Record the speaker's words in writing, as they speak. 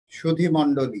সুধী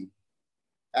মণ্ডলী,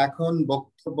 এখন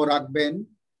বক্তব্য রাখবেন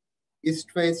ইস্ট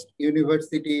ওয়েস্ট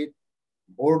ইউনিভার্সিটির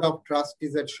বোর্ড অফ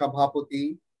ট্রাস্টিজের সভাপতি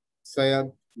সৈয়দ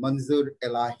মনজুর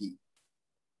এলাহি।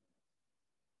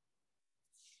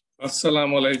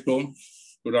 Assalamu alaikum.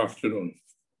 Good afternoon.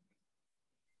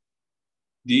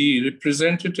 The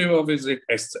representative of His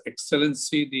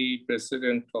Excellency, the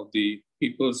President of the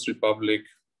People's Republic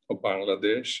of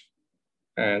Bangladesh,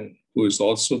 and who is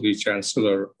also the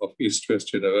Chancellor of East West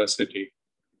University,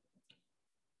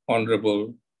 Honourable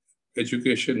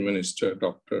Education Minister,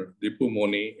 Dr. Dipu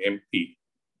Moni, MP.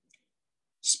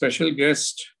 Special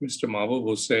guest, Mr. Mahbub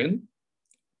Hossain,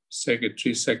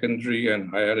 Secretary, Secondary and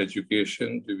Higher Education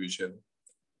Division,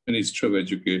 Minister of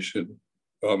Education,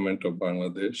 Government of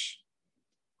Bangladesh.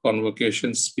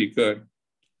 Convocation Speaker,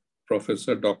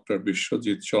 Professor Dr.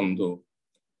 Biswajit, Chanda,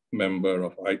 member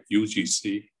of UGC,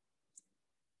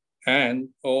 and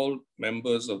all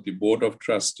members of the Board of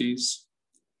Trustees,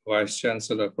 Vice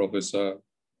Chancellor, Professor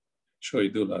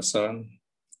Shoidul Hassan,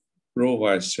 Pro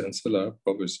Vice Chancellor,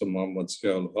 Professor Muhammad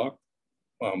Ziaul Haq,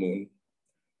 Mamun,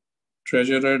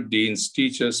 Treasurer, Deans,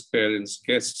 Teachers, Parents,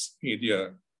 Guests, Media,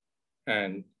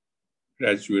 and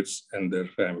graduates and their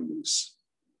families.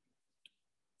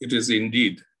 It is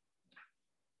indeed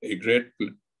a great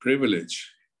privilege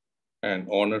and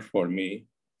honor for me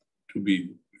to be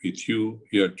with you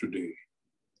here today.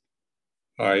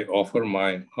 I offer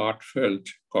my heartfelt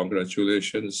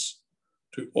congratulations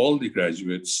to all the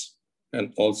graduates and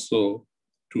also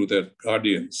to their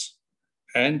guardians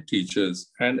and teachers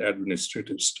and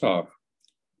administrative staff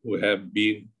who have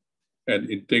been an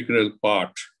integral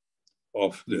part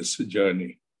of this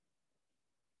journey.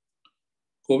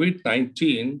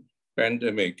 COVID-19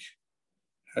 pandemic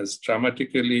has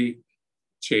dramatically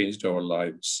changed our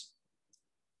lives.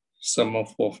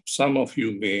 Some of you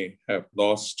may have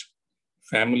lost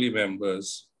family members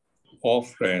or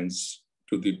friends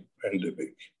to the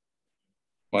pandemic.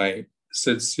 My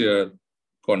sincere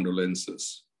condolences.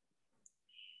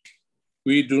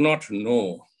 We do not know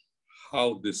how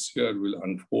this year will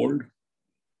unfold,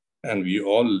 and we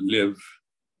all live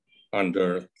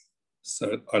under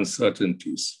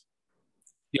uncertainties.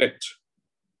 Yet,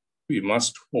 we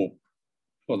must hope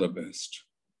for the best.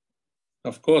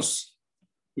 Of course,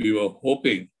 we were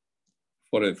hoping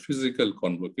for a physical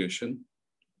convocation,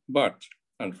 but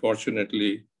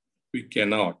unfortunately, we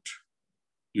cannot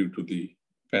due to the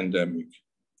pandemic.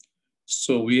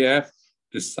 So we have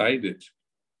decided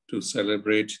to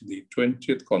celebrate the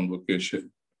 20th convocation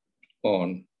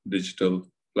on digital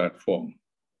platform.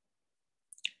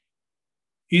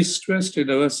 East West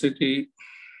University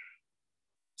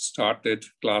started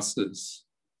classes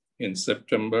in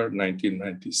September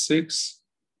 1996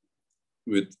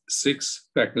 with 6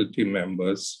 faculty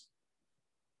members,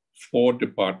 4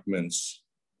 departments,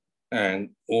 and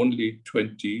only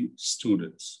 20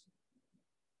 students.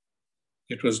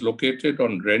 It was located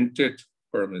on rented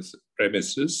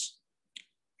premises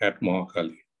at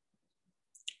Mohakali.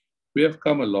 We have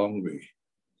come a long way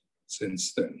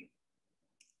since then.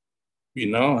 We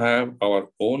now have our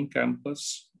own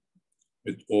campus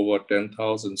with over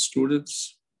 10,000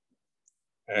 students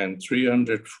and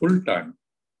 300 full-time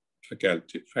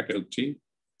faculty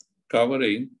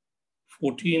covering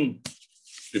 14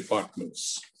 departments.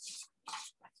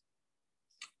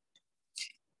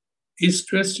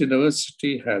 East West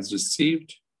University has received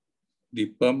the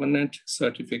permanent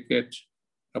certificate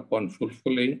upon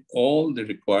fulfilling all the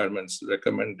requirements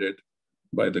recommended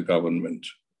by the government.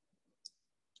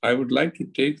 I would like to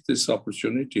take this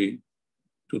opportunity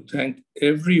to thank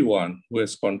everyone who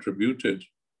has contributed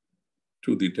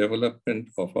to the development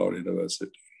of our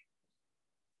university.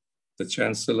 The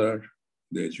Chancellor,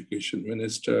 the Education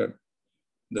Minister,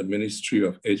 the Ministry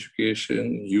of Education,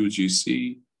 UGC,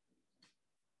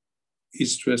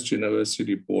 East West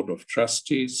University Board of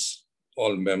Trustees,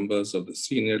 all members of the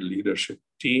senior leadership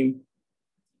team,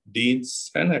 deans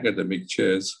and academic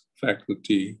chairs,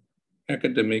 faculty,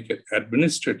 academic and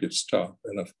administrative staff,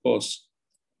 and of course,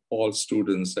 all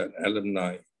students and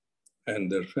alumni and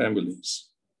their families.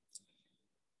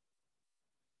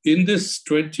 In this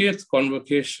 20th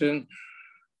convocation,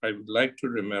 I would like to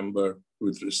remember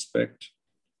with respect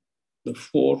the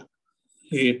 4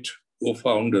 late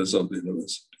co-founders of the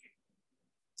university.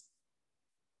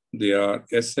 They are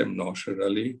S.M. Naushad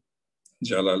Ali,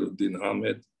 Jalaluddin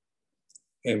Hamid,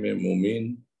 M.A.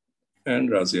 Mumin, and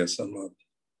Razia Samad,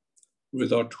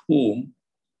 without whom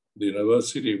the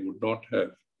university would not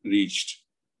have reached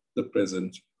the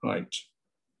present height.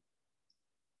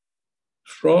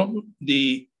 From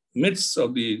the midst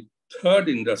of the third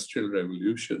industrial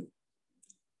revolution,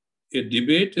 a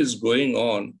debate is going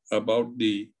on about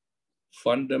the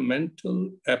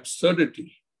fundamental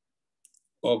absurdity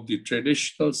of the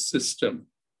traditional system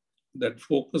that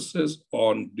focuses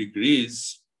on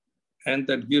degrees and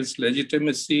that gives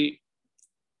legitimacy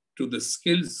to the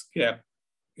skills gap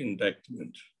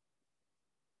indictment.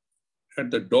 At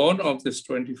the dawn of this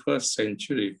 21st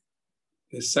century,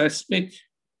 a seismic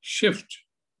shift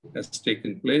has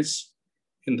taken place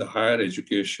in the higher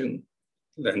education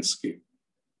landscape.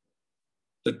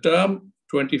 The term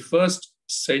 21st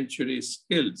century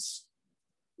skills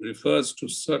refers to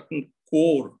certain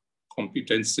core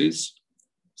competencies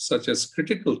such as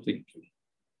critical thinking,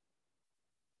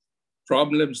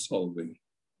 problem solving,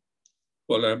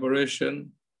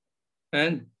 collaboration,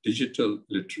 and digital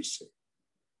literacy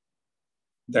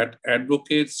that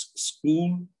advocates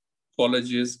schools,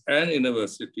 colleges, and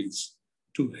universities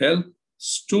to help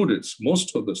students,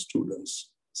 most of the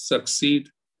students, succeed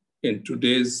in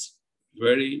today's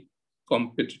very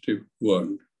competitive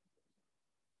world.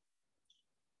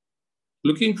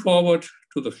 Looking forward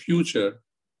to the future,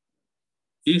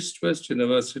 East West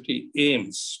University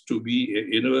aims to be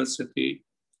a university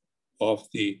of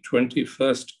the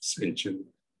 21st century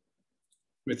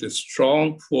with a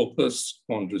strong focus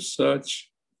on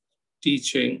research,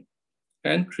 teaching,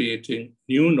 and creating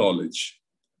new knowledge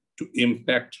to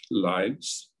impact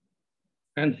lives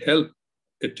and help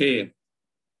attain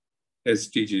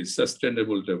SDG,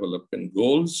 Sustainable Development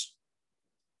Goals.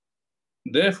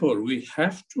 Therefore, we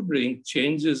have to bring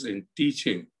changes in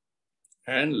teaching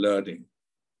and learning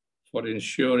for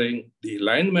ensuring the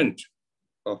alignment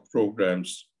of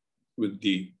programs with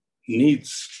the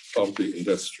needs of the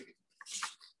industry.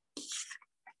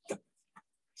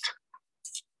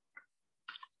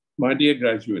 My dear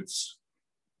graduates,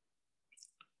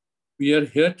 we are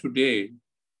here today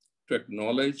to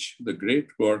acknowledge the great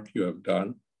work you have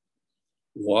done,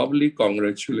 warmly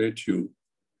congratulate you,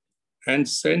 and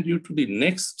send you to the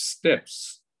next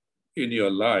steps in your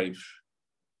life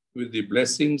with the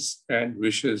blessings and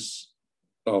wishes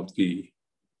of the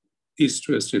East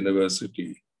West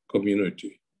University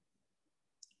community.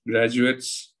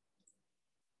 Graduates,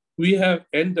 we have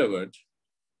endeavored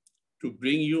to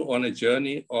bring you on a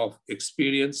journey of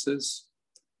experiences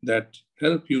that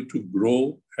help you to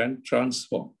grow and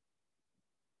transform.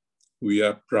 We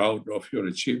are proud of your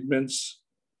achievements,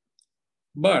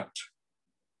 but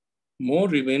more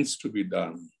remains to be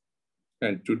done,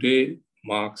 and today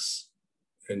marks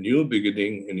a new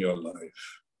beginning in your life.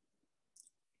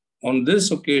 On this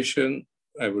occasion,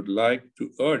 I would like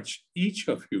to urge each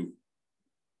of you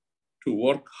to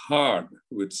work hard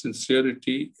with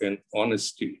sincerity and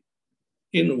honesty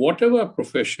in whatever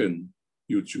profession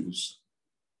you choose.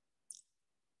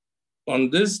 On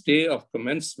this day of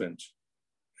commencement,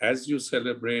 as you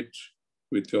celebrate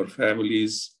with your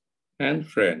families and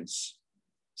friends,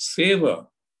 savor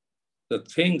the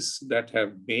things that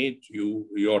have made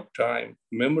your time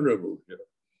memorable here.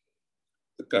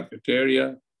 The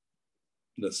cafeteria,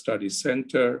 the study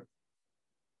center,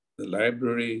 the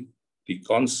library, the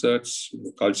concerts,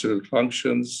 the cultural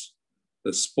functions,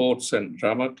 the sports and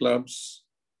drama clubs,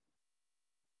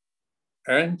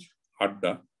 and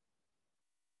Adda,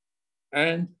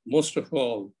 and most of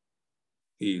all,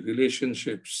 the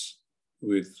relationships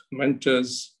with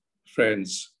mentors,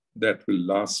 friends that will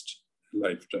last a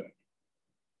lifetime.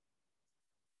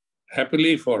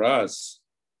 Happily for us,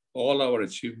 all our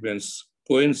achievements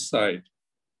coincide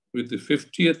with the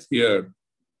 50th year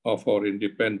of our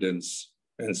independence,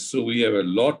 and so we have a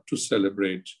lot to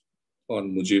celebrate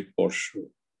on Mujib Porsho.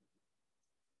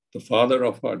 The father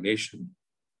of our nation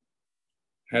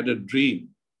had a dream.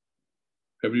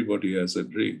 Everybody has a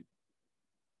dream.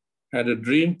 Had a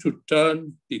dream to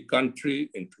turn the country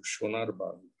into Sonar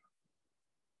Bangla,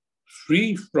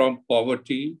 free from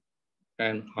poverty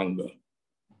and hunger.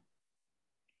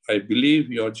 I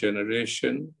believe your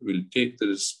generation will take the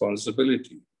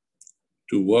responsibility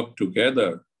to work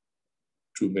together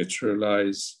to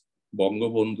materialize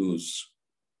Bangabandhu's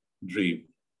dream.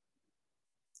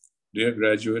 Dear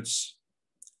graduates,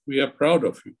 we are proud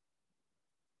of you.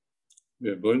 We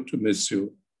are going to miss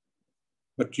you,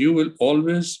 but you will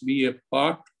always be a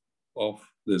part of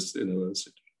this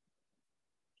university.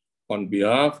 On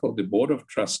behalf of the Board of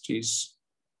Trustees,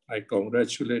 I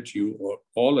congratulate you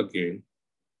all again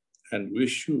and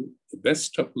wish you the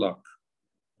best of luck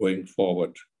going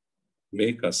forward.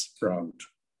 Make us proud.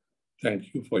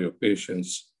 Thank you for your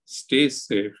patience. Stay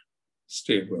safe,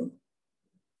 stay well.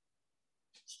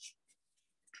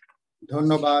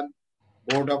 ধন্যবাদ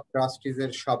board of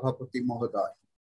ট্রাস্টিজের সভাপতি মহোদয়।